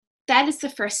that is the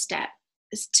first step,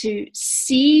 is to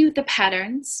see the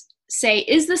patterns, say,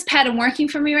 is this pattern working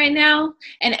for me right now?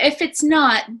 And if it's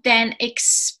not, then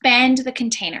expand the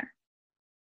container.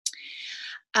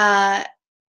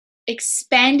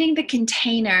 Expanding the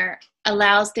container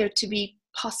allows there to be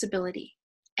possibility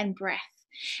and breath.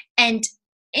 And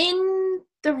in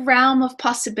the realm of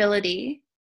possibility,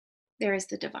 there is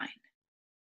the divine.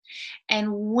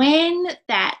 And when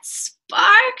that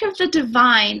spark of the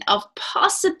divine, of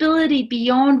possibility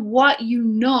beyond what you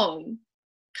know,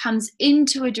 comes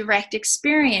into a direct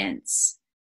experience,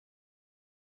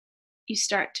 you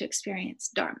start to experience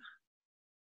Dharma.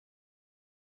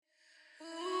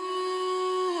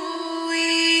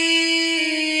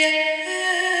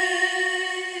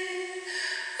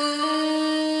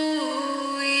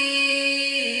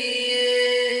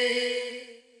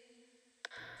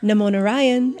 Namo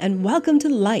Narayan, and welcome to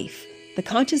Life, the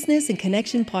Consciousness and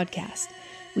Connection podcast.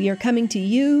 We are coming to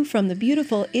you from the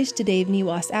beautiful Ishtadev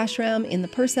Niwas Ashram in the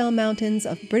Purcell Mountains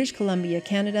of British Columbia,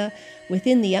 Canada,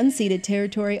 within the unceded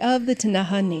territory of the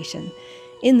Ktunaxa Nation.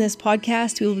 In this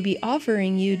podcast, we will be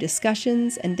offering you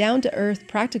discussions and down-to-earth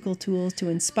practical tools to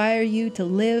inspire you to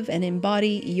live and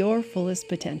embody your fullest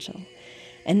potential.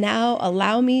 And now,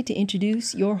 allow me to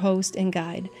introduce your host and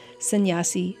guide,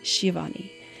 Sannyasi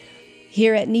Shivani.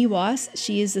 Here at Niwas,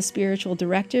 she is the spiritual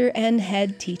director and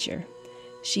head teacher.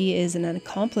 She is an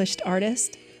accomplished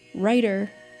artist,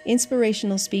 writer,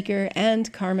 inspirational speaker,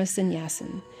 and karma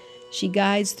sannyasin. She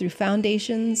guides through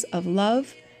foundations of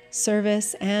love,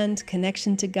 service, and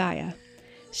connection to Gaia.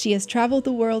 She has traveled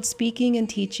the world speaking and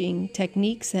teaching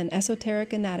techniques and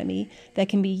esoteric anatomy that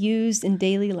can be used in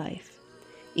daily life.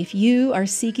 If you are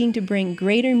seeking to bring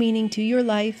greater meaning to your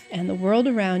life and the world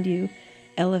around you,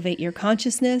 elevate your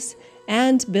consciousness,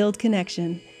 and build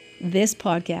connection, this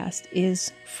podcast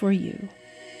is for you.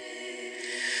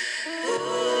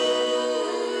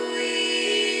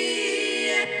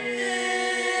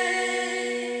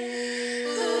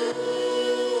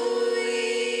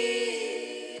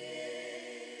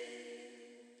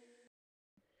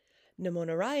 Namo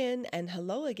Narayan, and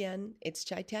hello again. It's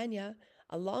Chaitanya,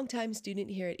 a longtime student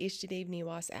here at Ishtadev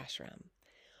Niwas Ashram.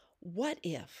 What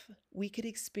if we could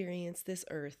experience this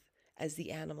earth as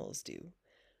the animals do,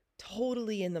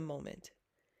 totally in the moment?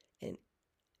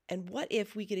 And what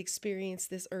if we could experience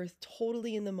this earth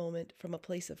totally in the moment from a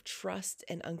place of trust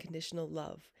and unconditional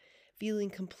love, feeling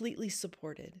completely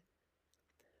supported?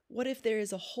 What if there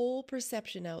is a whole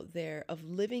perception out there of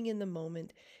living in the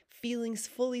moment, feeling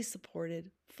fully supported,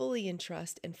 fully in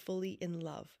trust, and fully in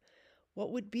love?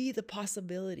 What would be the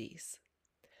possibilities?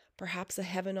 Perhaps a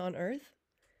heaven on earth?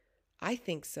 I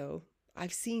think so.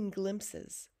 I've seen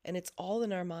glimpses, and it's all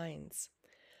in our minds.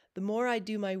 The more I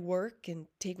do my work and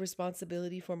take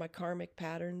responsibility for my karmic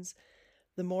patterns,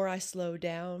 the more I slow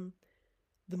down,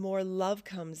 the more love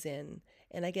comes in,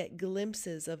 and I get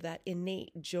glimpses of that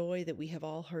innate joy that we have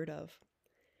all heard of.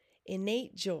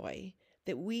 Innate joy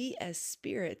that we as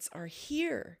spirits are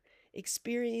here,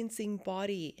 experiencing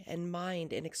body and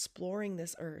mind and exploring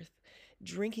this earth,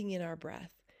 drinking in our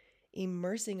breath,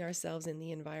 immersing ourselves in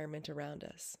the environment around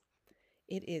us.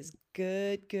 It is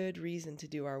good reason to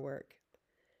do our work.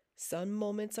 Some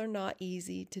moments are not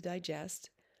easy to digest,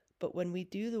 but when we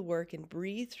do the work and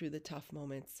breathe through the tough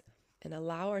moments and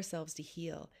allow ourselves to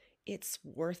heal, it's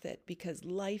worth it because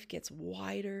life gets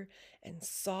wider and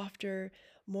softer,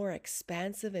 more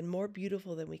expansive, and more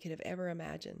beautiful than we could have ever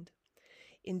imagined.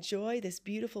 Enjoy this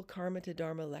beautiful Karma to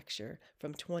Dharma lecture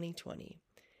from 2020.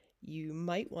 You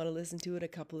might want to listen to it a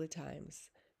couple of times.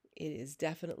 It is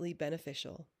definitely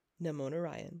beneficial. Namo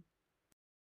Narayan.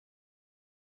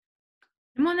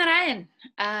 Namo Narayan.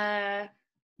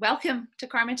 Welcome to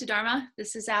Karma to Dharma.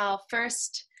 This is our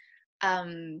first.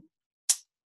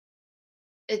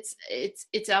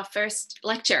 It's our first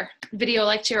lecture, video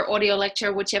lecture, audio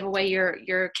lecture, whichever way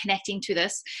you're connecting to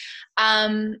this.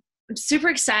 I'm super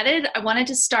excited. I wanted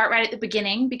to start right at the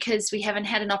beginning because we haven't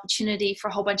had an opportunity for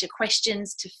a whole bunch of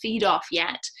questions to feed off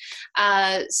yet.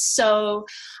 So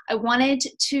I wanted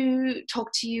to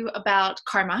talk to you about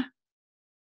karma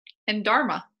and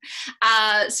Dharma.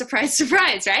 Surprise,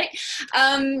 surprise, right?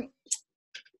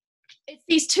 It's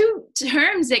these two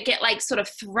terms that get like sort of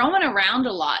thrown around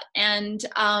a lot. And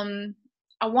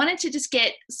I wanted to just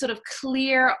get sort of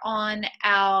clear on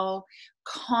our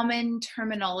common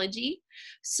terminology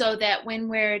so that when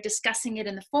we're discussing it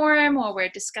in the forum or we're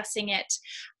discussing it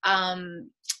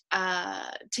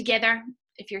together,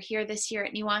 if you're here this year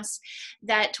at Niwas,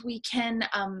 that we can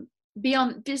be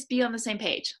on the same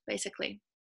page, basically.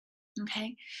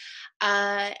 Okay.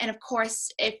 And of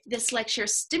course, if this lecture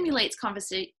stimulates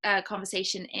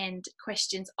conversation and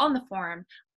questions on the forum,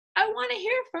 I want to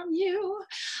hear from you,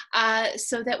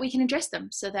 so that we can address them,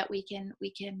 so that we can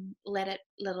let it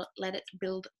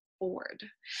build forward.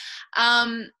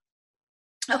 Um,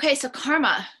 okay, so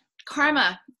karma,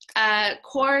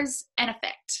 cause and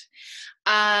effect.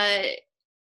 Uh,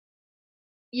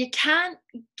 you can't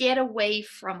get away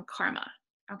from karma.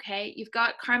 Okay, you've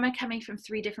got karma coming from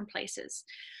three different places.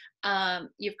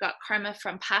 You've got karma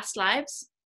from past lives,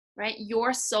 right?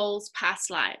 Your soul's past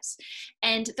lives,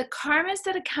 and the karmas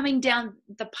that are coming down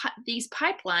these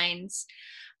pipelines,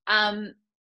 um,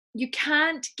 you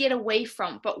can't get away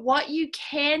from. But what you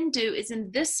can do is,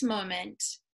 in this moment,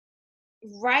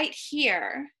 right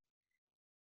here,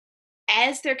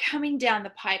 as they're coming down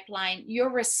the pipeline, your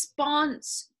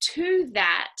response to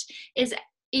that is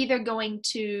either going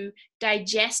to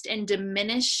digest and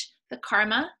diminish the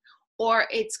karma, or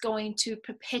it's going to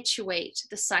perpetuate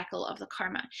the cycle of the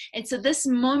karma. And so this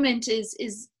moment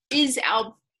is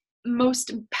our most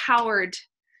empowered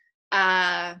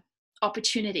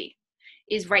opportunity,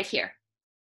 is right here,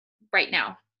 right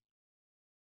now,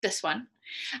 this one.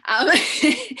 um,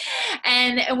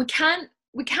 and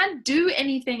we can't do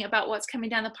anything about what's coming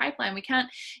down the pipeline. We can't,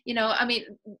 I mean,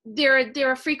 there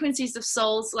are frequencies of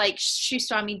souls like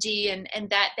Shuswamiji and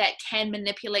that can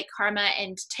manipulate karma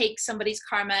and take somebody's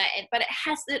karma, but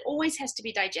it always has to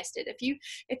be digested.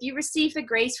 If you receive the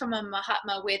grace from a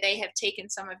Mahatma where they have taken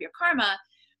some of your karma,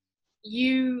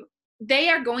 they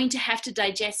are going to have to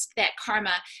digest that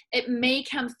karma. It may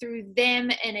come through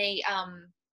them in a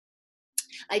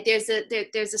like there's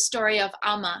a story of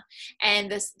Alma, and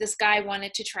this guy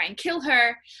wanted to try and kill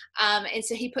her, and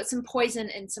so he put some poison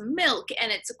in some milk,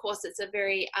 and of course it's a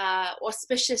very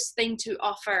auspicious thing to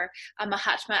offer a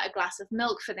Mahatma a glass of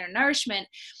milk for their nourishment.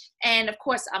 And of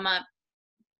course Alma,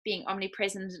 being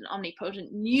omnipresent and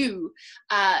omnipotent, knew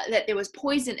that there was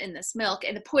poison in this milk,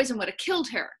 and the poison would have killed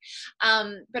her.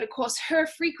 But of course her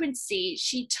frequency,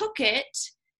 she took it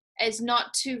as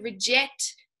not to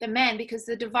reject the man, because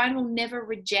the divine will never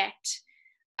reject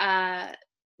uh,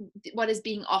 what is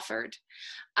being offered.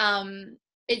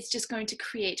 It's just going to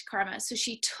create karma. So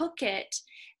she took it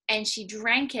and she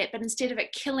drank it, but instead of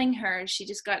it killing her, she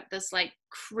just got this like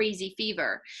crazy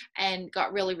fever and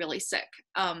got really, really sick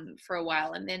for a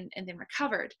while, and then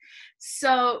recovered.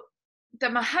 So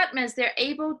the Mahatmas, they're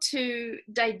able to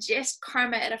digest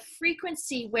karma at a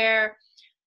frequency where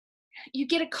you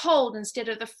get a cold instead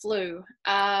of the flu.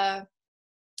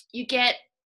 You get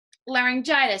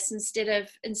laryngitis instead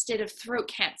of throat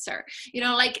cancer.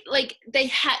 Like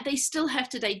they still have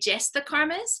to digest the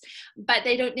karmas, but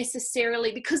they don't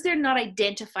necessarily, because they're not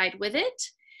identified with it.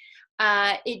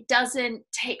 It doesn't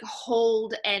take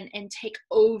hold and take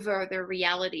over their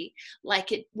reality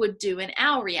like it would do in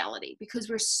our reality, because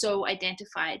we're so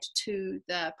identified to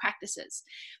the practices,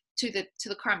 to the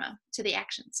karma, to the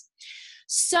actions.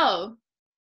 So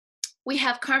we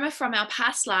have karma from our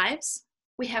past lives.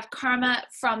 We have karma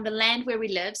from the land where we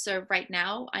live. So right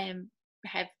now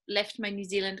have left my New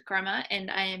Zealand karma,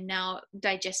 and I am now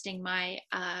digesting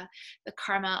the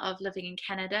karma of living in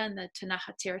Canada in the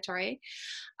Tanaha territory,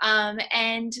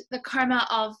 and the karma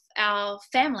of our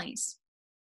families.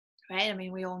 Right? I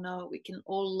mean, we all know, we can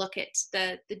all look at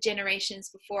the generations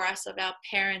before us of our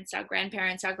parents, our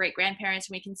grandparents, our great grandparents,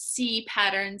 and we can see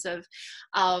patterns of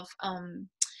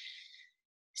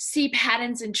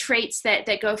patterns and traits that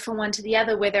go from one to the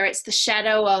other, whether it's the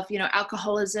shadow of,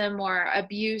 alcoholism or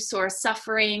abuse or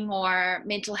suffering or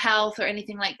mental health or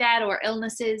anything like that, or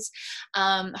illnesses,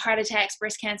 heart attacks,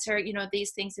 breast cancer,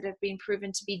 these things that have been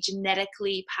proven to be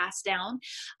genetically passed down,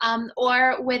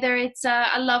 or whether it's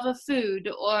a love of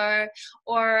food, or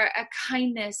a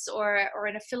kindness, or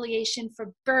an affiliation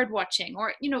for bird watching,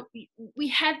 or, we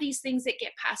have these things that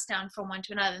get passed down from one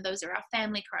to another, and those are our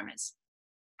family karmas.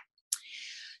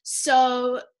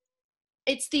 So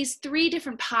it's these three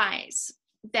different pies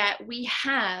that we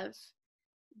have,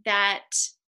 that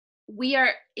we are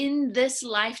in this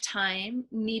lifetime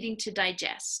needing to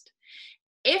digest.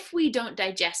 If we don't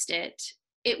digest it,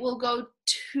 it will go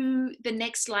to the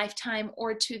next lifetime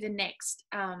or to the next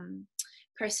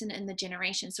person in the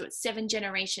generation. So it's 7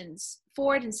 generations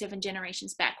forward and 7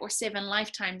 generations back, or 7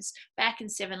 lifetimes back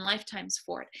and 7 lifetimes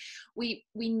forward. We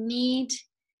need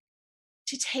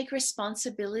to take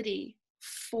responsibility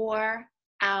for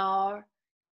our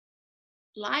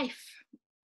life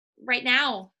right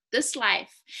now, this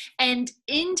life. And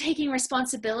in taking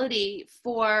responsibility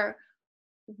for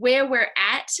where we're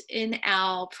at in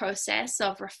our process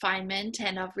of refinement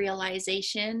and of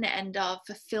realization and of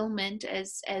fulfillment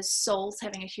as souls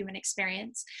having a human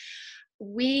experience,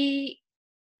 we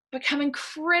become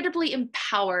incredibly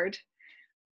empowered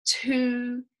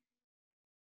to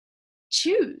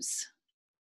choose,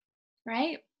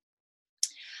 right?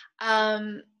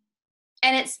 And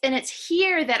it's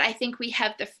here that I think we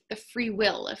have the free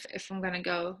will, if I'm going to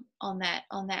go on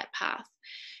that path.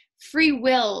 Free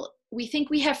will, we think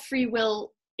we have free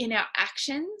will in our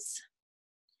actions,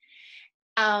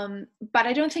 but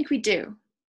I don't think we do.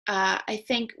 I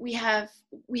think we have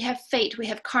fate, we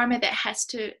have karma that has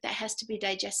to be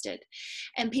digested,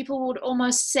 and people would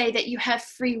almost say that you have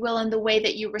free will in the way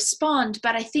that you respond.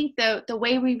 But I think the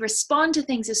way we respond to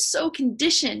things is so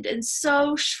conditioned and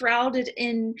so shrouded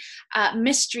in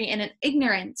mystery and in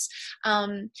ignorance,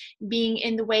 being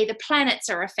in the way the planets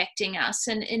are affecting us,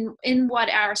 and in what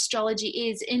our astrology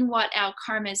is, in what our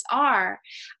karmas are.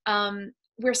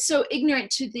 We're so ignorant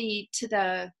to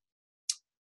the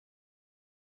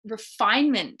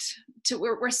refinement,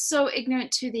 we're so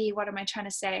ignorant to the, what am I trying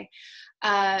to say,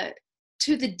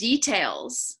 to the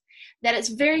details, that it's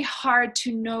very hard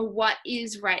to know what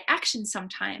is right action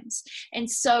sometimes. And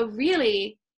so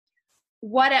really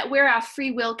where our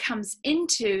free will comes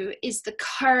into is the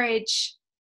courage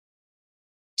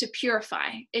to purify.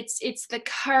 It's the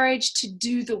courage to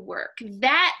do the work.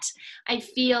 That, I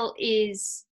feel,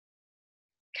 is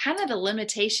kind of the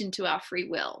limitation to our free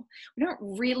will. We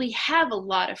don't really have a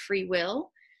lot of free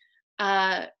will,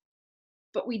 but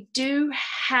we do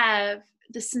have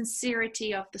the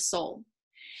sincerity of the soul,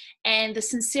 and the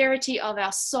sincerity of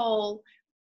our soul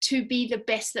to be the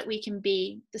best that we can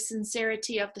be, the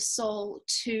sincerity of the soul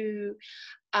to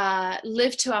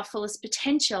live to our fullest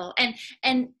potential.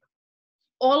 And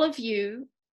all of you,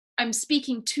 I'm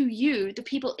speaking to you, the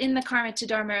people in the Karma to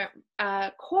Dharma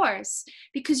course,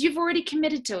 because you've already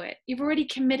committed to it. You've already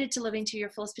committed to living to your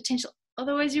fullest potential.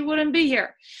 Otherwise, you wouldn't be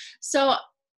here. So,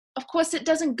 of course, it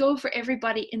doesn't go for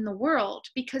everybody in the world,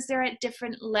 because they're at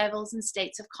different levels and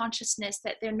states of consciousness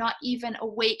that they're not even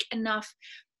awake enough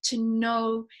to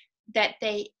know that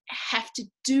they have to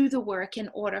do the work in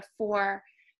order for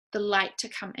the light to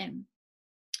come in,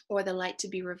 or the light to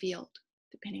be revealed,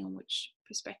 depending on which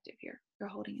perspective you're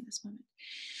holding in this moment.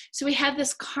 So we have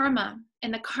this karma,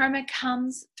 and the karma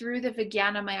comes through the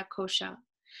Vijnanamaya Kosha.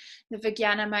 The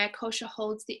Vijnanamaya Kosha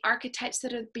holds the archetypes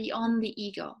that are beyond the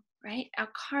ego, right? Our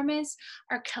karmas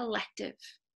are collective,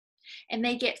 and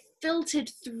they get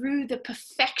filtered through the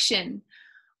perfection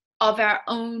of our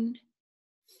own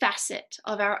facet,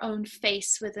 of our own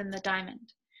face within the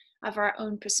diamond, of our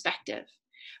own perspective.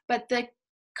 But the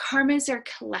karmas are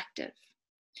collective.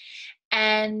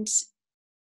 And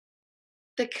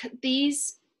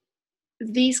these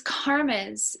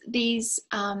karmas, these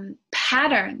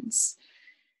patterns,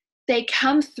 they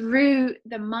come through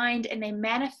the mind, and they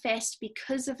manifest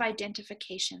because of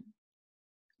identification.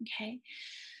 Okay,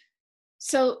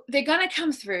 so they're going to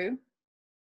come through,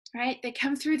 right? They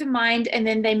come through the mind, and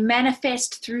then they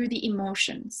manifest through the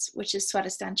emotions, which is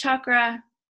Swadhisthana chakra,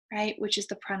 right? Which is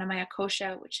the Pranamaya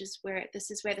Kosha, which is where the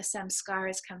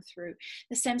samskaras come through.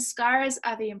 The samskaras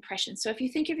are the impressions. So if you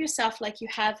think of yourself like you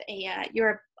have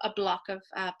you're a block of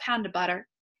pound of butter,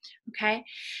 okay?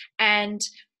 And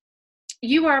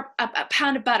you are a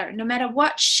pound of butter. No matter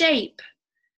what shape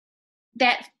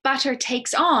that butter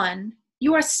takes on,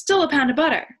 you are still a pound of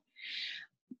butter.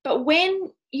 But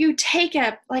when you take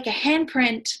a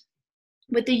handprint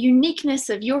with the uniqueness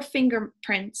of your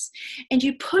fingerprints, and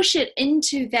you push it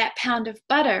into that pound of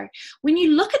butter, when you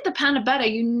look at the pound of butter,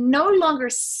 you no longer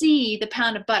see the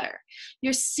pound of butter.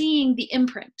 You're seeing the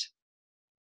imprint.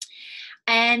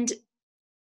 And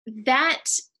that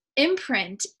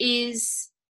imprint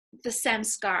is the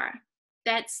samskara.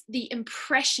 That's the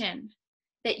impression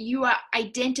that you are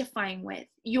identifying with.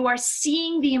 You are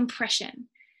seeing the impression.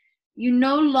 You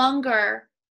no longer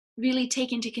really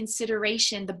take into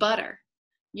consideration the butter.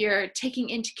 You're taking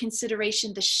into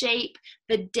consideration the shape,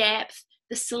 the depth,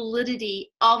 the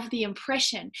solidity of the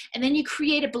impression. And then you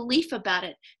create a belief about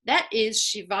it. That is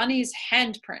Shivani's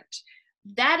handprint.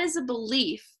 That is a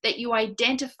belief that you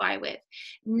identify with.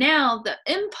 Now the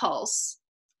impulse,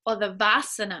 or the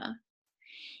vasana,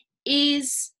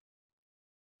 is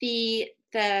the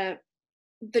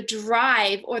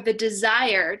drive or the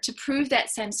desire to prove that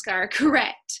samskara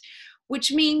correct,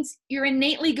 which means you're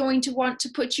innately going to want to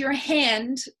put your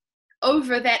hand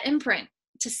over that imprint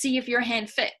to see if your hand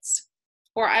fits,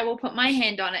 or I will put my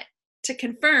hand on it to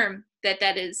confirm that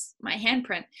that is my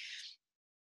handprint.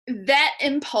 That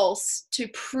impulse to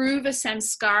prove a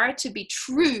samskara to be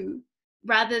true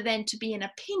rather than to be an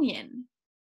opinion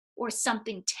or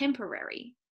something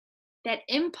temporary, that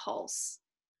impulse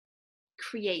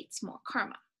creates more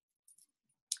karma.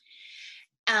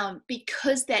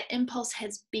 Because that impulse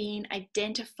has been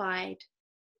identified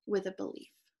with a belief.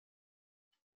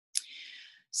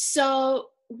 So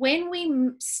when we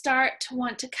start to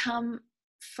want to come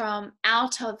from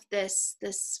out of this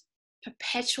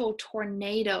perpetual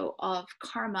tornado of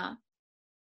karma,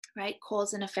 right?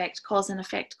 Cause and effect, cause and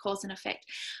effect, cause and effect.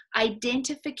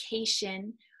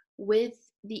 Identification with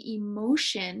the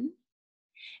emotion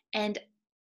and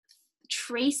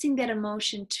tracing that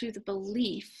emotion to the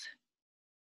belief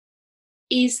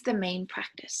is the main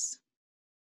practice.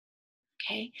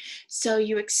 Okay, so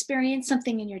you experience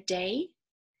something in your day.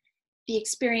 The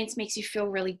experience makes you feel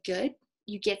really good.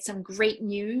 You get some great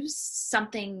news,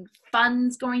 something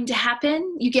fun's going to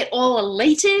happen. You get all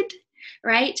elated,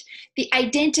 right? The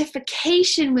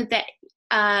identification with that,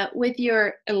 with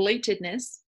your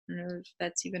elatedness, I don't know if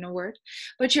that's even a word,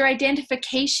 but your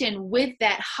identification with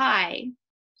that high,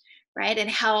 right? And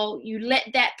how you let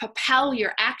that propel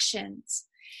your actions,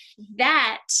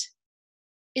 that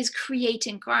is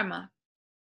creating karma,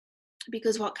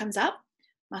 because what comes up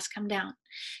must come down.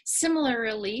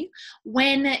 Similarly,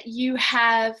 when you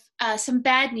have some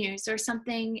bad news or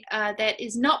something that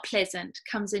is not pleasant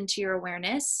comes into your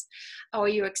awareness, or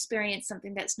you experience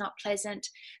something that's not pleasant,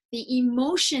 the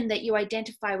emotion that you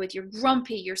identify with, you're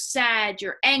grumpy, you're sad,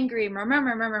 you're angry, and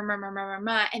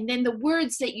then the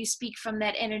words that you speak from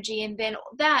that energy, and then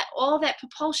all that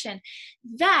propulsion,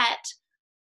 that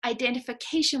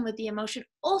identification with the emotion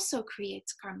also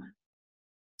creates karma.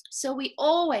 So we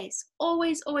always,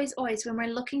 always, always, always, when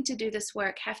we're looking to do this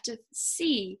work, have to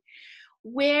see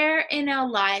where in our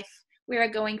life we are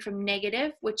going from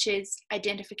negative, which is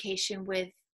identification with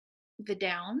the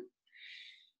down,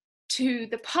 to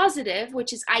the positive,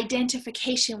 which is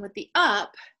identification with the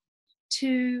up,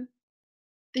 to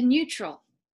the neutral,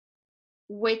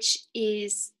 which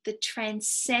is the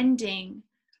transcending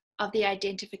of the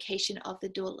identification of the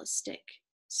dualistic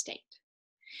state.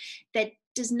 That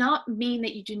does not mean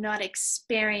that you do not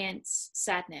experience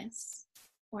sadness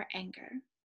or anger.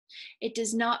 It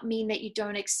does not mean that you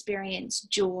don't experience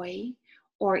joy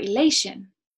or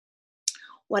elation.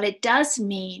 What it does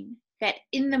mean that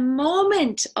in the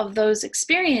moment of those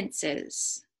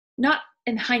experiences, not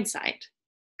in hindsight,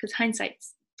 because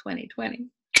hindsight's 2020,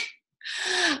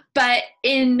 but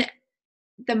in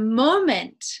the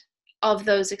moment of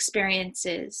those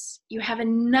experiences, you have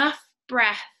enough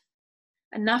breath,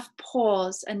 enough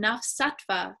pause, enough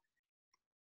sattva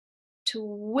to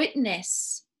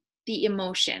witness the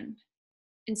emotion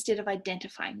instead of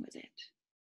identifying with it.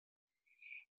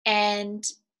 And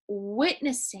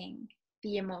witnessing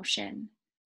the emotion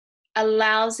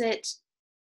allows it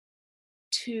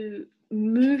to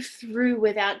move through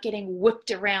without getting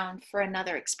whipped around for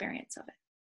another experience of it.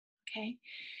 Okay?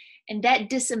 And that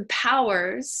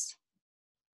disempowers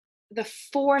the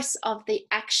force of the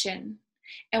action.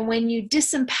 And when you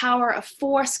disempower a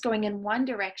force going in one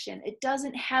direction, it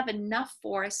doesn't have enough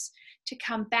force to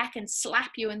come back and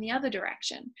slap you in the other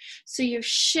direction. So you've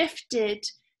shifted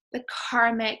the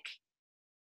karmic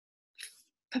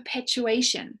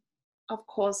perpetuation of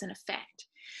cause and effect.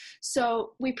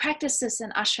 So we practice this in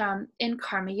ashram in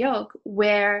Karma Yoga,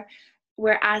 where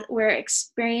we're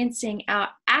experiencing our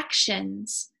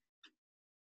actions,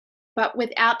 but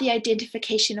without the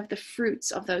identification of the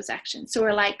fruits of those actions. So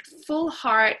we're like full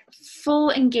heart,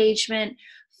 full engagement,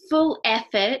 full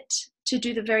effort to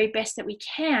do the very best that we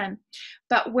can,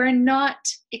 but we're not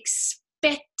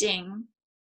expecting,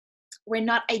 we're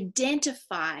not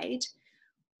identified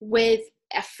with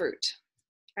a fruit,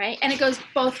 right? And it goes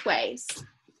both ways.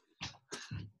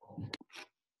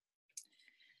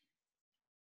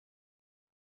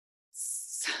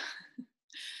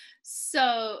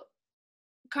 So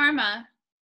karma,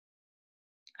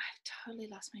 I've totally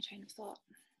lost my train of thought.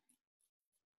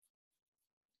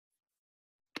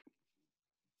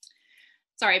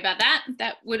 Sorry about that.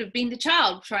 That would have been the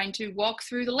child trying to walk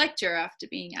through the lecture after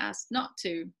being asked not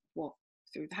to walk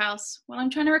through the house while I'm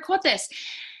trying to record this.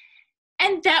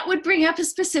 And that would bring up a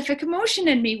specific emotion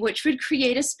in me, which would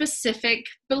create a specific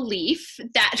belief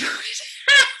that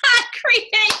would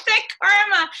create the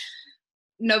karma.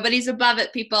 Nobody's above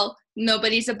it, people.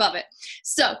 Nobody's above it.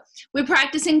 So we're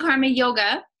practicing karma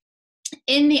yoga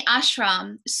in the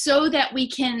ashram so that we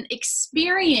can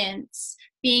experience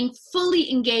being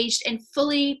fully engaged and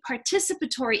fully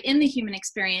participatory in the human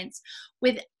experience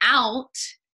without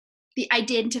the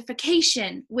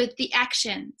identification with the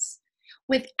actions,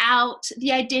 without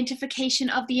the identification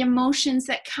of the emotions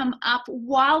that come up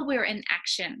while we're in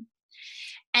action.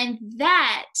 And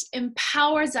that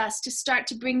empowers us to start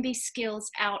to bring these skills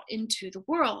out into the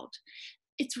world.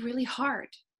 It's really hard.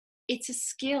 It's a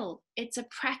skill, it's a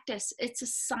practice, it's a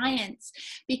science,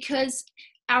 because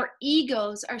our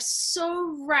egos are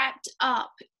so wrapped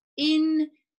up in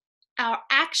our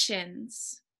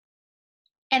actions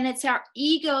And it's our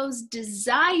ego's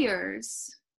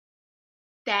desires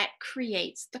that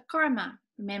creates the karma.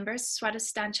 Remember,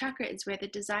 Swadhisthana chakra is where the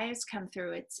desires come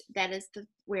through. That is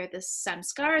where the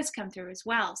samskaras come through as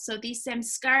well. So these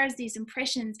samskaras, these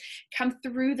impressions, come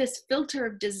through this filter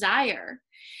of desire,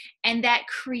 and that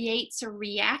creates a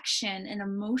reaction, an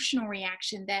emotional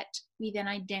reaction that we then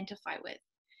identify with.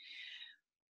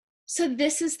 So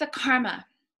this is the karma,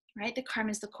 right? The karma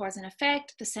is the cause and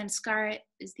effect. The samskara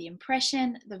is the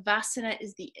impression. The vasana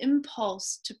is the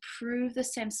impulse to prove the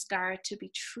samskara to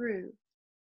be true,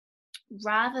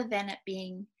 rather than it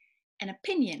being an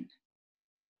opinion,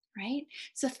 right?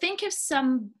 So think of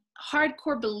some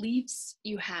hardcore beliefs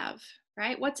you have,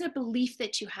 right? What's a belief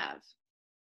that you have?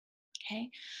 Okay.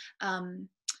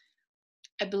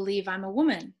 I believe I'm a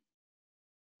woman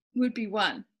would be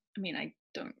one. I mean, I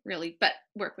don't really, but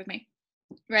work with me,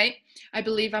 right? I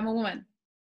believe I'm a woman.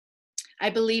 I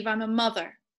believe I'm a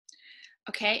mother.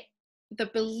 Okay. The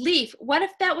belief, what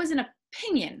if that was an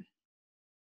opinion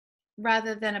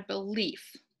rather than a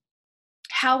belief?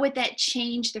 How would that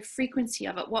change the frequency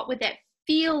of it? What would that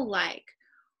feel like?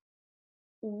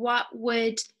 What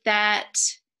would that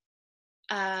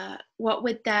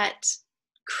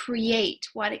create?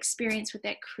 What experience would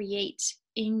that create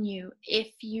in you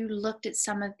if you looked at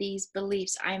some of these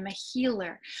beliefs? I'm a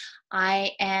healer.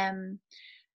 I am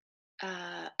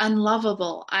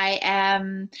unlovable. I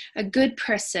am a good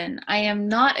person. I am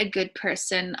not a good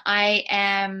person. I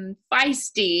am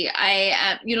feisty. I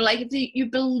am, like if you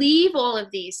believe all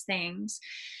of these things,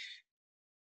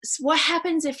 so what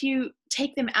happens if you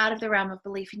take them out of the realm of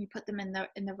belief and you put them in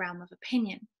the realm of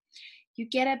opinion? You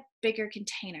get a bigger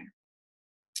container.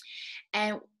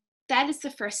 And that is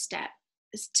the first step,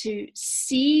 is to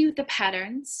see the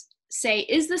patterns, say,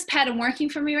 is this pattern working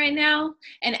for me right now?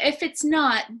 And if it's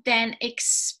not, then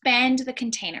expand the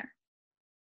container.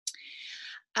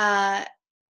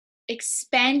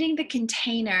 Expanding the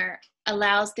container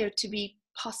allows there to be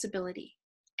possibility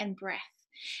and breath.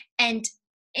 And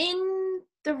in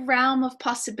the realm of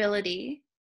possibility,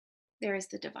 there is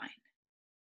the divine.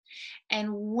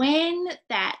 And when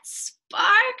that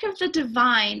spark of the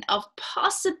divine, of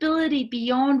possibility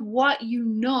beyond what you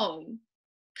know,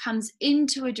 comes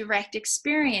into a direct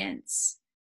experience,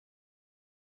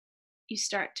 you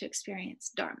start to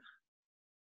experience Dharma.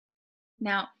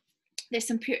 Now, there's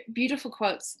some beautiful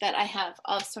quotes that I have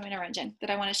of Swami Naranjan that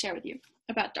I want to share with you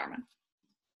about Dharma.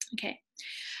 Okay.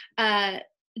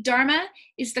 Dharma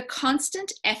is the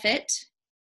constant effort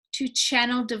to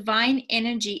channel divine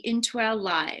energy into our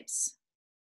lives.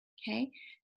 Okay.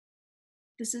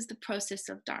 This is the process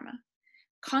of Dharma.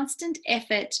 Constant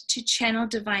effort to channel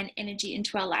divine energy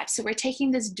into our lives. So we're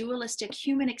taking this dualistic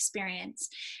human experience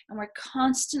and we're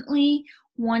constantly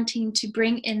wanting to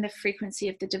bring in the frequency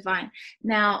of the divine.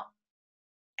 Now,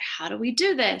 how do we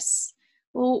do this?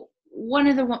 Well, one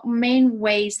of the main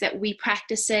ways that we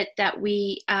practice it, that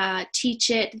we teach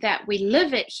it, that we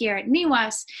live it here at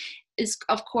Niwas is,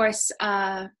 of course,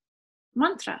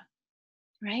 mantra,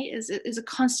 right? Is a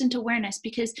constant awareness.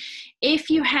 Because if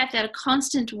you have that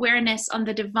constant awareness on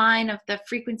the divine of the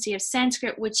frequency of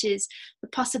Sanskrit, which is the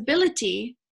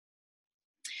possibility,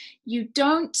 you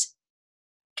don't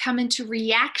come into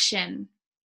reaction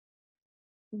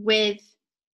with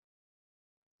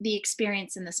the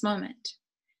experience in this moment.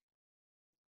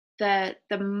 The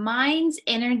mind's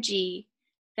energy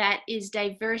that is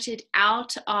diverted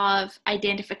out of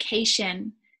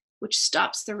identification, which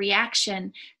stops the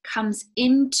reaction, comes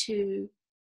into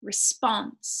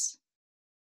response.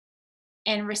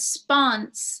 And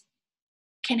response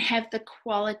can have the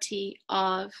quality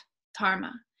of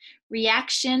dharma.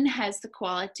 Reaction has the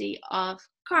quality of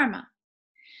karma.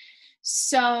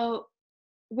 So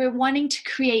we're wanting to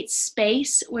create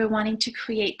space, we're wanting to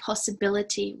create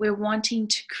possibility, we're wanting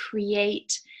to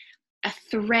create a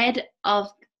thread of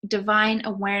divine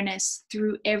awareness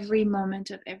through every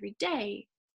moment of every day.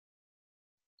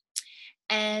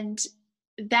 And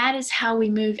that is how we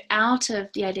move out of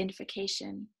the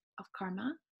identification of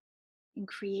karma and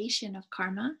creation of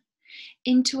karma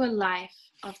into a life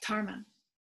of dharma.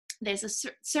 There's a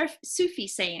Sufi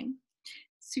saying,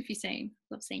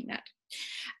 love saying that.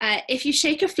 If you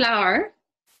shake a flower,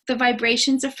 the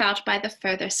vibrations are felt by the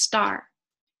furthest star.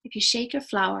 If you shake a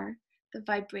flower, the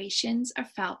vibrations are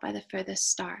felt by the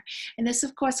furthest star. And this,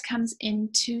 of course, comes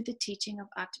into the teaching of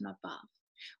Atma Bhav,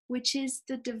 which is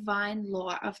the divine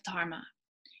law of Dharma,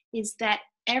 is that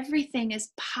everything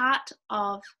is part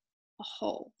of a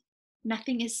whole.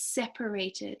 Nothing is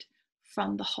separated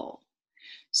from the whole.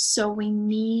 So we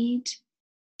need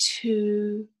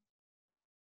to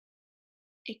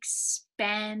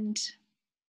expand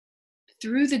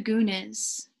through the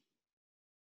gunas,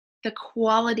 the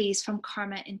qualities from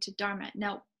karma into dharma.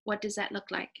 Now, what does that look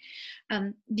like?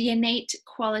 The innate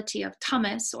quality of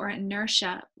tamas, or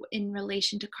inertia, in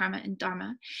relation to karma and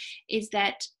dharma, is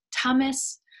that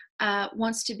tamas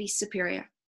wants to be superior.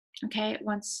 Okay, it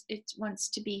wants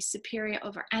to be superior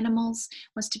over animals,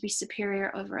 wants to be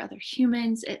superior over other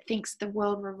humans. It thinks the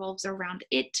world revolves around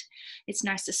it. It's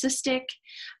narcissistic,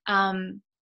 and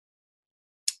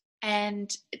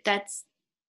that's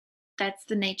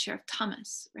the nature of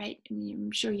tamas, right? I mean,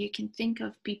 I'm sure you can think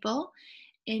of people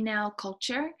in our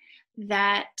culture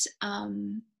that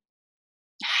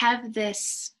have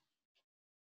this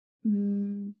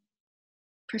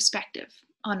perspective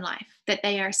on life, that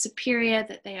they are superior,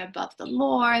 that they are above the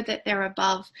law, that they're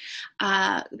above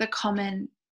the common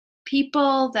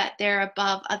people, that they're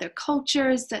above other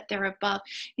cultures, that they're above,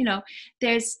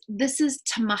 this is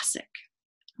tamasic.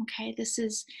 Okay, this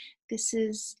is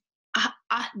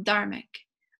adharmic.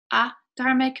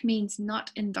 Adharmic means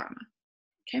not in dharma.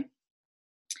 Okay,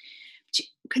 but you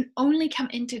can only come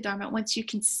into dharma once you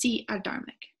can see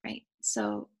adharmic, right?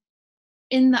 So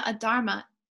in the adharma,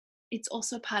 it's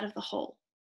also part of the whole.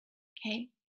 Okay,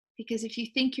 because if you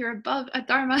think you're above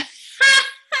adharma,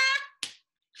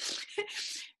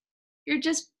 you're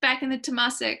just back in the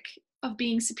tamasic of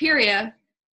being superior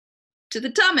to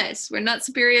the tamas. We're not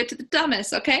superior to the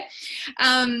tamas. Okay.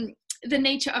 The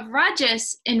nature of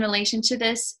rajas in relation to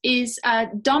this is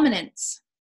dominance,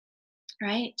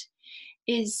 right?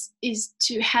 Is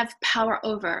to have power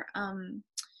over.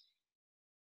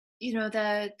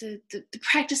 The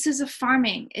practices of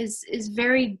farming is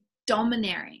very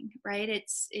domineering, right?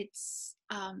 It's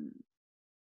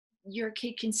your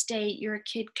kid can stay, your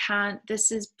kid can't.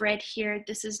 This is bred here,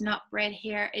 this is not bred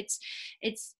here. It's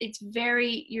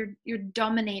very, you're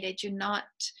dominated. You're not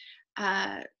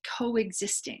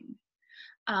coexisting.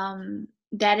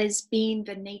 That has been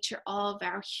the nature of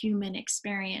our human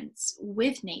experience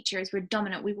with nature. Is we're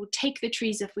dominant. We will take the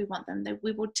trees if we want them.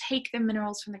 We will take the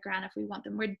minerals from the ground if we want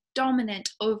them. We're dominant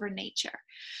over nature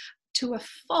to a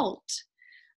fault.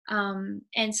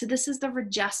 And so this is the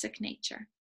rajasic nature.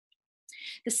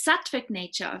 The sattvic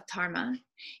nature of dharma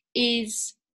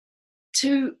is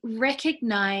to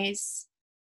recognize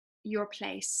your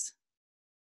place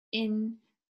in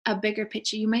a bigger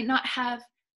picture. You might not have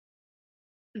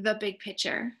the big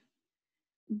picture,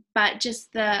 but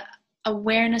just the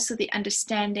awareness of the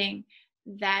understanding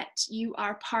that you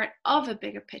are part of a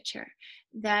bigger picture,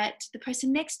 that the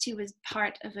person next to you is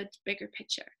part of a bigger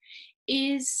picture,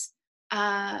 is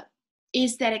that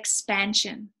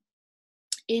expansion,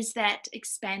 is that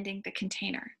expanding the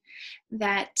container,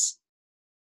 that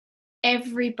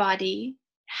everybody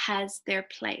has their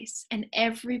place and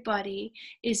everybody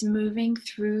is moving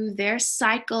through their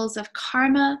cycles of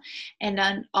karma and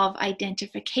of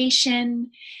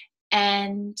identification,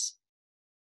 and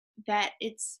that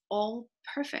it's all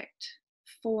perfect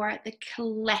for the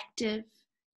collective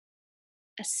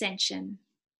ascension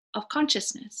of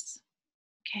consciousness.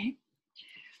 Okay.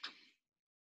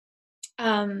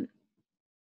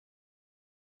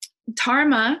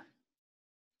 Dharma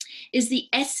is the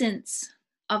essence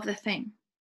of the thing,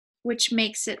 which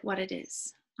makes it what it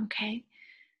is. Okay.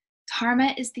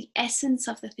 Dharma is the essence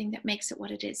of the thing that makes it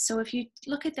what it is. So if you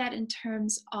look at that in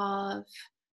terms of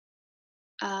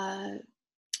the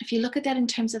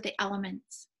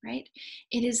elements, right?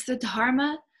 It is the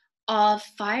dharma of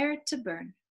fire to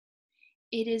burn.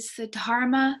 It is the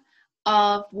dharma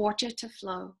of water to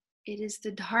flow. It is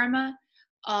the dharma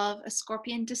of a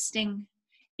scorpion to sting.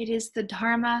 It is the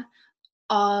dharma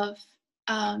of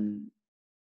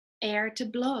air to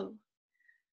blow.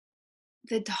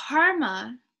 The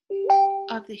dharma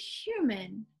of the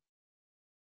human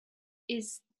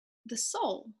is the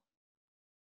soul.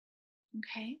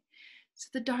 Okay, so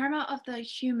the dharma of the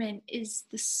human is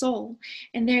the soul.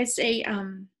 And there's a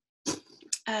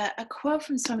quote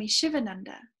from Swami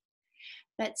Shivananda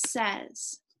that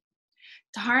says,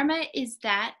 "Dharma is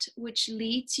that which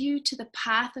leads you to the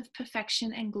path of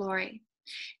perfection and glory.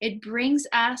 It brings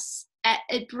as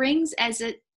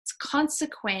its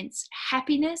consequence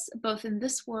happiness both in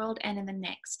this world and in the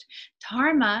next.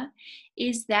 Dharma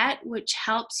is that which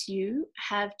helps you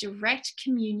have direct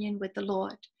communion with the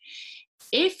Lord.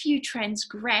 If you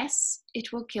transgress,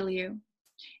 it will kill you.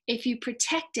 If you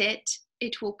protect it,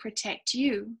 it will protect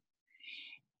you.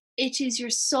 It is your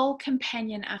sole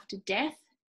companion after death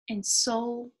and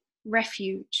sole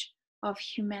refuge of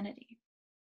humanity."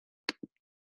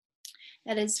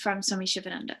 That is from Swami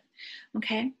Shivananda.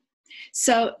 Okay,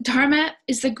 so Dharma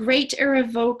is the great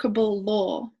irrevocable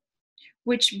law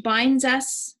which binds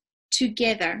us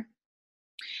together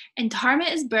And dharma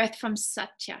is birthed from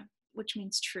satya, which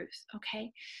means truth.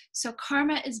 Okay, so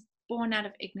karma is born out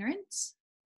of ignorance,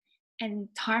 and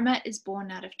dharma is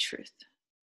born out of truth.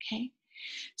 Okay,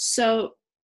 so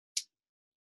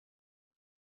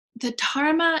the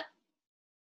dharma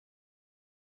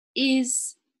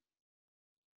is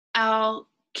our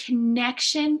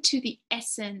connection to the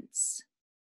essence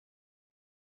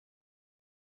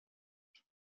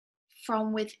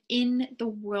from within the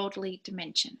worldly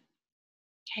dimension.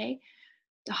 Okay,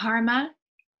 dharma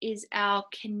is our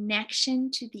connection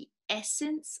to the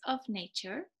essence of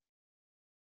nature,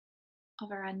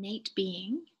 of our innate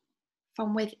being,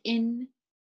 from within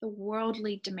the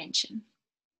worldly dimension.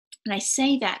 And I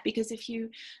say that because if you,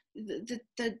 the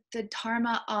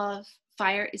dharma of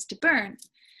fire is to burn,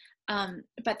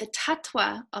 but the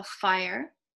tattva of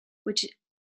fire, which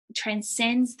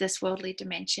transcends this worldly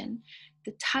dimension,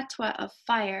 the tattva of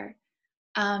fire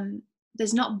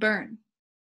does not burn,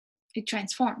 it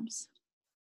transforms,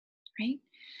 right?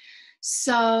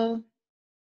 So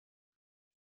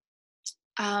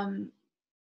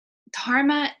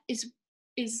dharma is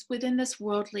within this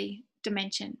worldly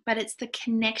dimension, but it's the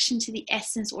connection to the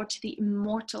essence or to the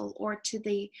immortal or to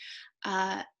the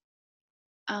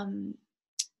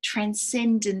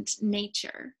transcendent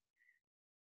nature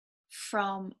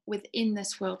from within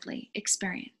this worldly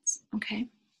experience. Okay.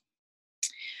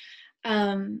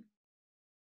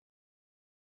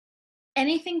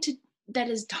 Anything that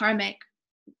is dharmic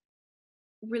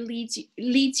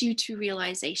leads you to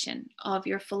realization of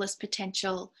your fullest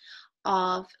potential,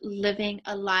 of living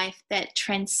a life that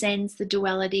transcends the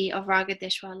duality of raga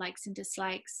deshwa, likes and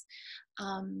dislikes,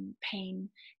 pain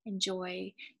and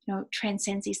joy,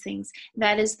 transcends these things.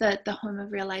 That is the home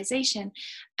of realization.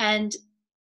 And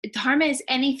dharma is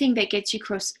anything that gets you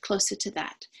closer to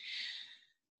that.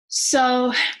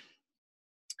 So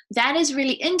that is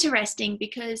really interesting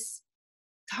because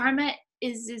dharma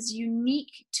is as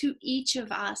unique to each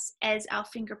of us as our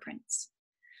fingerprints.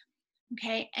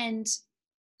 Okay, and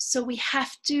so we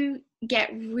have to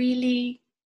get really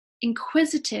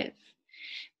inquisitive,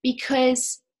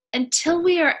 because until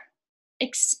we are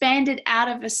expanded out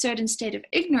of a certain state of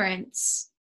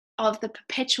ignorance of the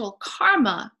perpetual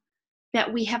karma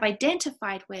that we have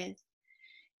identified with,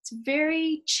 it's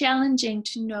very challenging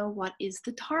to know what is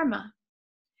the dharma.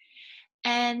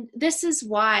 And this is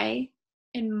why,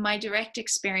 in my direct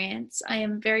experience, I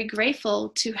am very grateful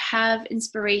to have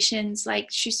inspirations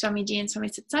like Sri Swamiji and Swami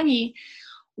Satsangi,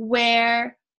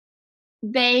 where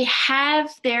they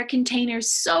have their containers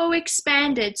so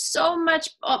expanded, so much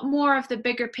more of the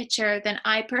bigger picture than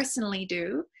I personally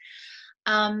do,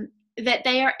 that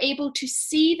they are able to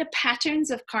see the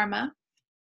patterns of karma,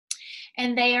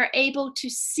 and they are able to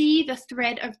see the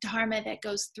thread of dharma that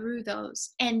goes through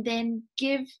those, and then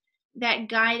give that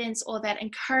guidance or that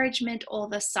encouragement or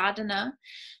the sadhana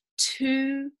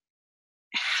to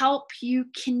help you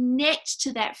connect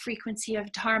to that frequency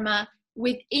of dharma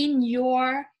within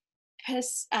your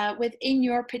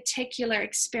particular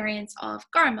experience of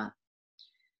karma.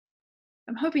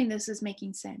 I'm hoping this is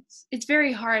making sense. It's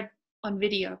very hard on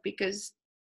video because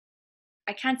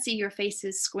I can't see your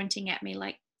faces squinting at me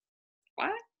like,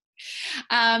 what?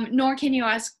 Nor can you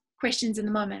ask questions in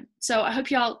the moment. So I hope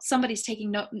somebody's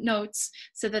taking notes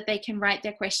so that they can write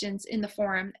their questions in the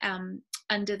forum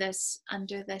under this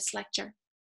lecture.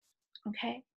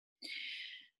 Okay.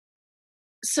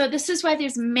 So this is why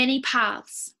there's many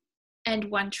paths and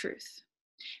one truth.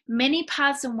 Many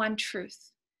paths and one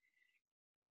truth.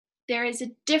 There is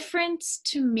a difference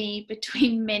to me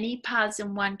between many paths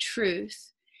and one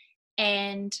truth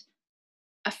and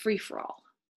a free-for-all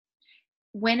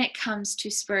when it comes to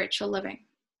spiritual living.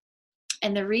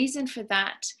 And the reason for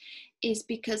that is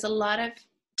because a lot of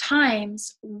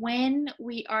times when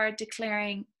we are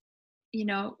declaring,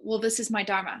 well, this is my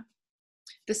dharma,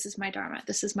 this is my dharma,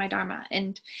 this is my dharma,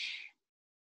 and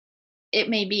it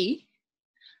may be,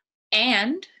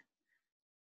 and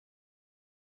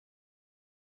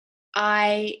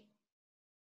I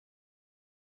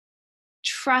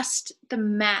trust the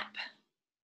map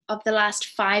of the last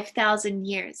 5,000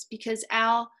 years, because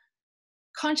our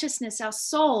consciousness, our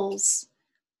souls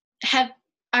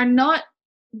are not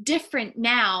different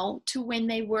now to when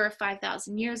they were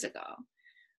 5,000 years ago.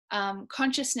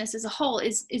 Consciousness as a whole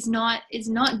is not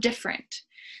different.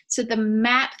 So the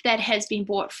map that has been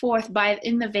brought forth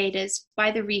in the Vedas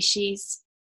by the rishis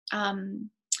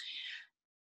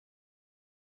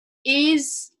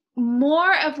is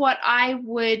more of what I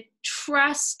would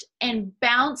trust and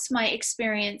bounce my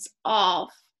experience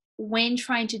off when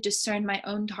trying to discern my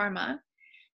own dharma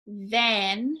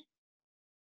than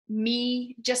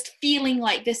me just feeling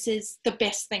like this is the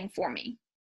best thing for me.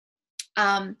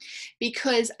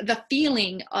 because the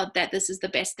feeling of that this is the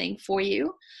best thing for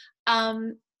you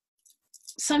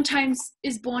sometimes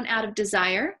is born out of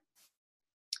desire.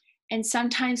 And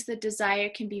sometimes the desire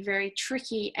can be very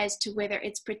tricky as to whether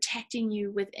it's protecting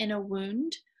you within a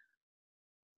wound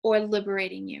or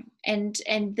liberating you. And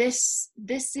this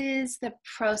is the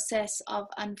process of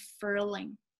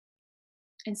unfurling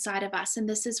inside of us. And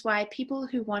this is why people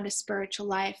who want a spiritual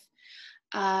life,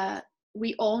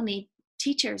 we all need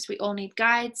teachers, we all need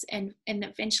guides, and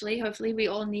eventually, hopefully, we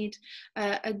all need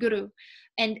a guru.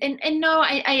 And no,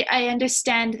 I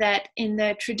understand that in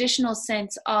the traditional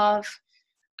sense of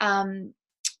the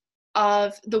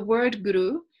word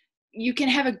guru, you can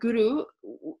have a guru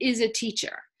is a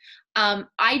teacher.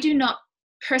 I do not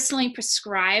personally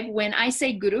prescribe. When I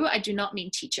say guru, I do not mean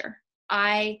teacher.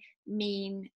 I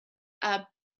mean a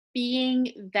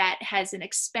being that has an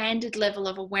expanded level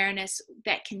of awareness,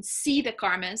 that can see the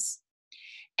karmas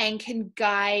and can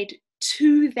guide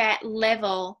to that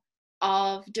level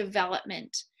of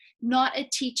development. Not a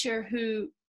teacher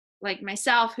who, like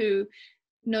myself, who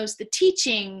knows the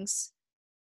teachings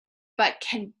but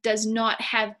does not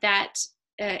have that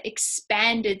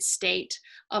expanded state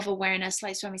of awareness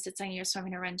like Swami Satsanga or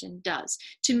Swami Naranjan does.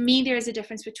 To me, there is a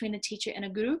difference between a teacher and a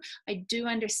guru. I do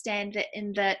understand that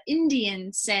in the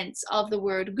Indian sense of the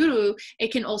word guru,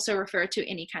 it can also refer to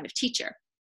any kind of teacher.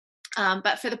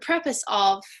 But for the purpose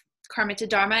of Karma to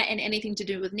Dharma and anything to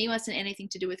do with Niwas and anything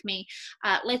to do with me,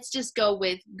 let's just go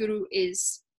with guru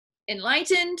is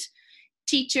enlightened,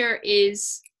 teacher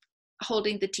is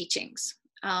holding the teachings.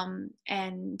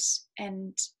 And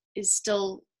is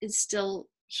still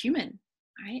human,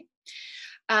 right?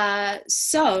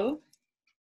 So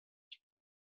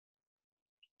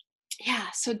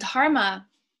Dharma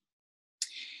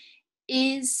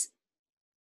is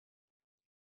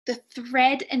the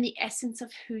thread and the essence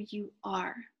of who you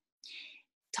are.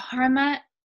 Dharma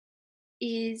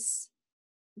is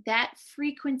that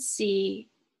frequency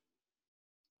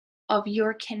of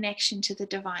your connection to the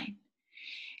divine.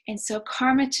 And so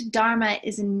Karma to Dharma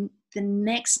is in the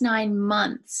next 9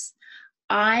 months.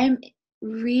 I'm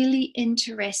really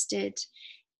interested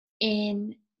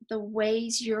in the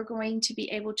ways you're going to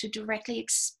be able to directly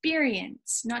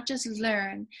experience, not just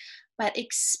learn, but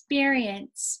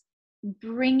experience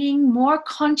bringing more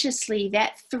consciously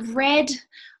that thread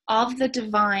of the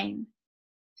divine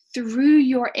through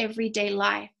your everyday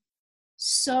life,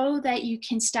 so that you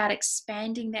can start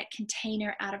expanding that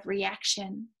container out of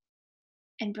reaction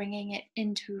and bringing it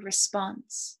into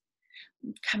response,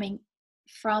 coming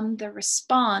from the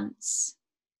response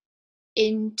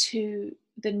into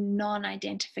the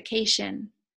non-identification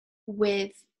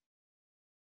with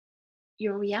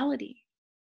your reality,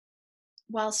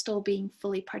 while still being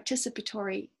fully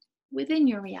participatory within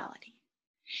your reality.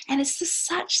 And it's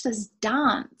such this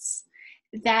dance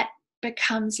that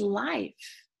becomes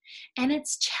life. And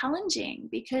it's challenging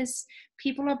because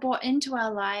people are brought into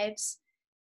our lives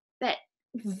that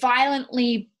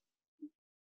violently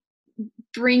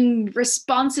bring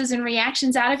responses and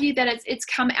reactions out of you that it's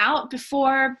come out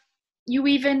before you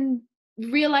even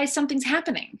realize something's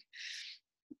happening.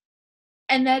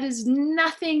 And that is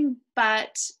nothing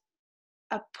but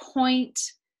a point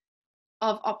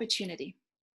of opportunity.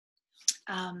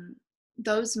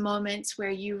 Those moments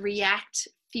where you react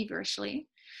feverishly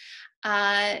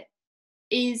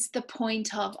is the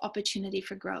point of opportunity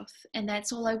for growth. And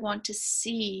that's all I want to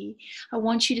see. I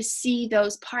want you to see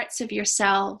those parts of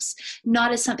yourselves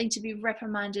not as something to be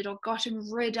reprimanded or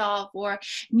gotten rid of or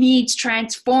needs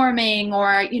transforming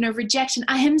or, rejection.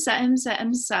 Ahimsa, ahimsa,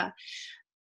 ahimsa.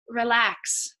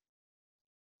 Relax.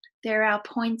 There are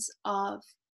points of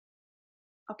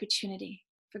opportunity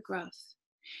for growth.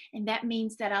 And that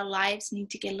means that our lives need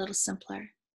to get a little simpler.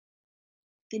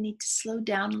 They need to slow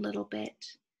down a little bit.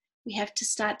 We have to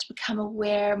start to become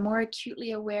aware, more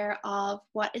acutely aware of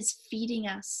what is feeding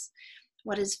us.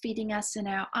 What is feeding us in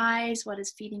our eyes, what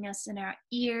is feeding us in our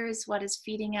ears, what is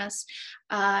feeding us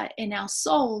in our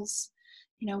souls.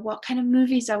 What kind of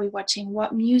movies are we watching?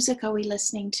 What music are we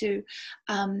listening to?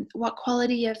 What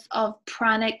quality of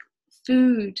pranic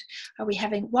food are we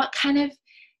having? What kind of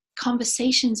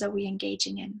conversations are we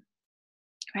engaging in?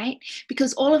 Right?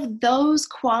 Because all of those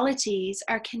qualities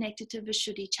are connected to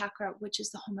Vishuddhi chakra, which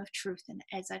is the home of truth. And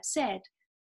as I've said,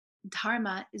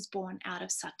 Dharma is born out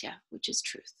of Satya, which is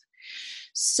truth.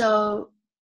 So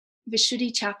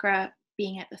Vishuddhi chakra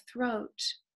being at the throat,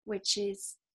 which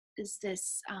is this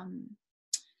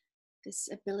this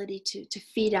ability to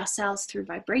feed ourselves through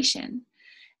vibration,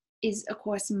 is of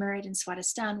course mirrored in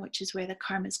Swadhisthana, which is where the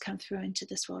karmas come through into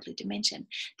this worldly dimension.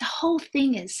 The whole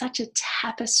thing is such a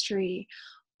tapestry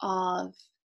of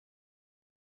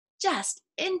just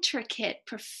intricate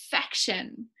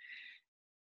perfection.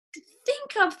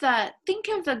 Think of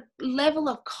the level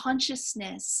of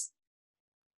consciousness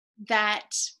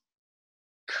that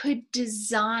could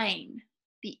design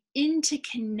the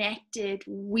interconnected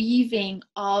weaving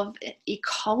of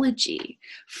ecology,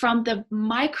 from the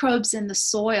microbes in the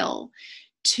soil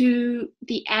to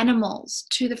the animals,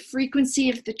 to the frequency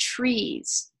of the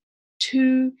trees,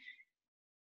 to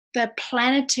the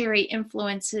planetary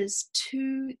influences,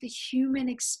 to the human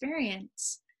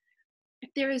experience.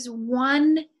 If there is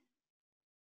one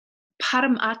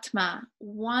Paramatma,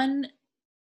 one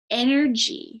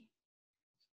energy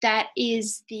that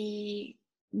is the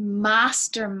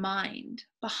mastermind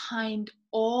behind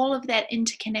all of that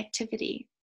interconnectivity,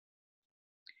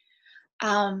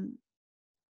 I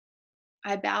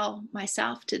bow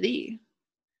myself to thee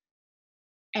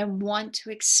and want to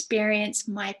experience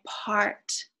my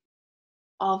part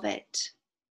of it,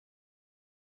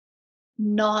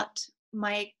 not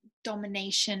my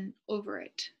domination over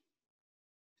it.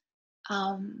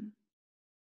 And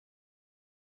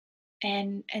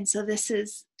so this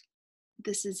is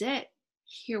it.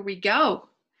 Here we go.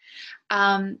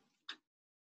 I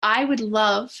would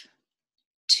love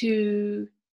to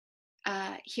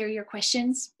hear your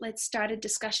questions. Let's start a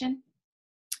discussion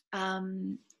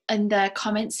in the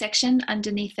comment section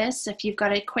underneath this. If you've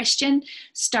got a question,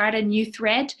 start a new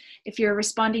thread. If you're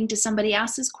responding to somebody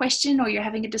else's question or you're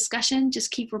having a discussion,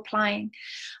 just keep replying.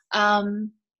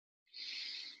 I'm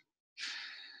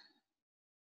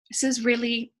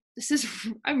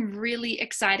really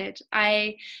excited.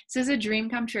 This is a dream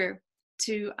come true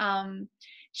to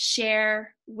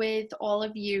share with all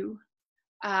of you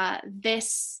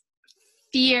this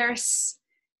fierce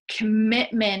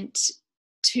commitment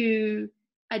to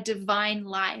a divine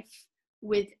life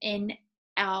within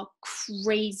our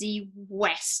crazy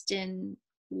Western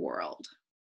world.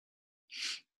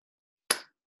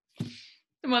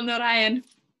 Come on, Narayan.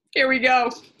 Here we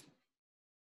go.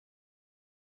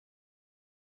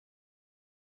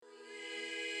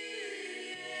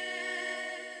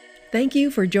 Thank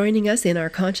you for joining us in our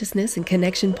Consciousness and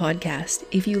Connection podcast.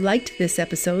 If you liked this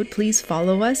episode, please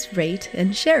follow us, rate,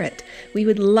 and share it. We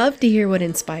would love to hear what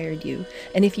inspired you.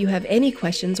 And if you have any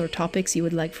questions or topics you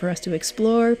would like for us to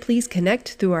explore, please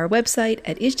connect through our website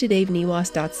at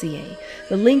ishtadevniwas.ca.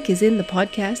 The link is in the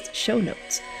podcast show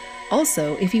notes.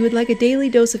 Also, if you would like a daily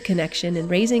dose of connection and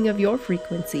raising of your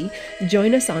frequency,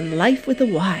 join us on Life with a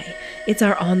Y. It's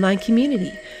our online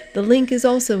community. The link is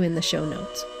also in the show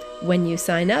notes. When you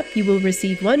sign up, you will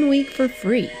receive 1 week for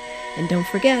free. And don't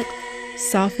forget,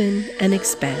 soften and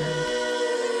expand.